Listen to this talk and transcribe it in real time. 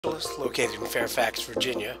Located in Fairfax,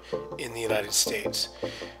 Virginia, in the United States.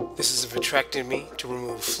 This is a vitrectomy to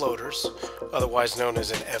remove floaters, otherwise known as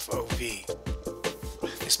an FOV.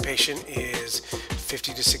 This patient is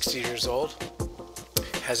 50 to 60 years old,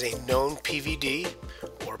 has a known PVD,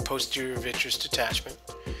 or posterior vitreous detachment,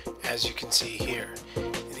 as you can see here.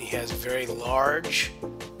 And he has very large,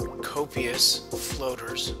 copious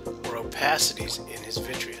floaters or opacities in his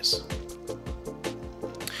vitreous.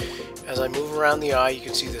 As I move around the eye, you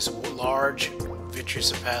can see this large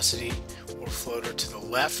vitreous opacity or floater to the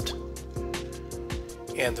left,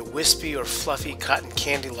 and the wispy or fluffy cotton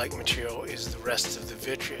candy-like material is the rest of the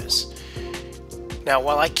vitreous. Now,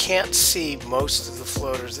 while I can't see most of the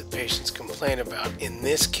floaters that patients complain about, in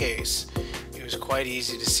this case, it was quite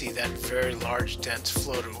easy to see that very large, dense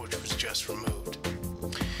floater which was just removed.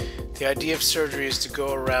 The idea of surgery is to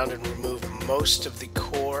go around and remove most of the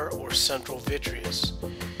core or central vitreous.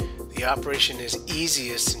 The operation is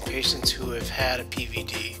easiest in patients who have had a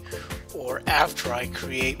PVD or after I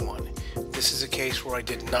create one. This is a case where I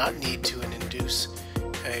did not need to induce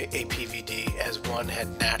a PVD as one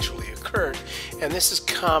had naturally occurred, and this is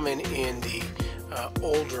common in the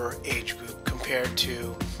older age group compared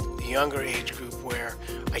to the younger age group where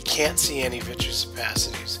I can't see any vitreous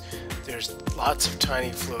opacities. There's lots of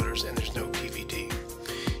tiny floaters and there's no PVD.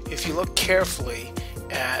 If you look carefully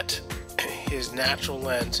at his natural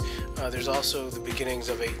lens, there's also the beginnings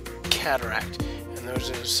of a cataract, and those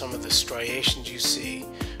are some of the striations you see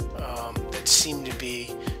that seem to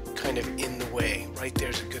be kind of in the way. Right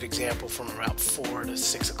there's a good example from about 4 to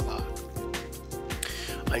 6 o'clock.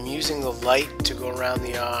 I'm using the light to go around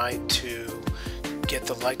the eye to get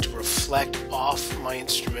the light to reflect off my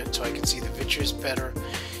instrument so I can see the vitreous better.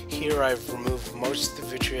 Here I've removed most of the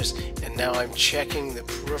vitreous, and now I'm checking the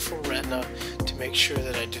peripheral retina to make sure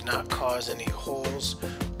that I did not cause any holes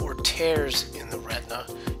or tears in the retina,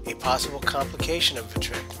 a possible complication of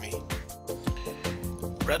vitrectomy.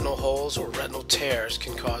 Retinal holes or retinal tears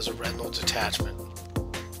can cause a retinal detachment,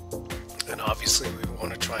 and obviously we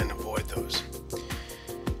want to try and avoid those.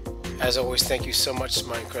 As always, thank you so much to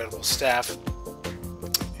my incredible staff.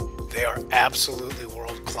 They are absolutely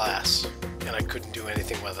world class, and I couldn't do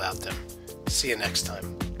anything without them. See you next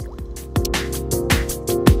time.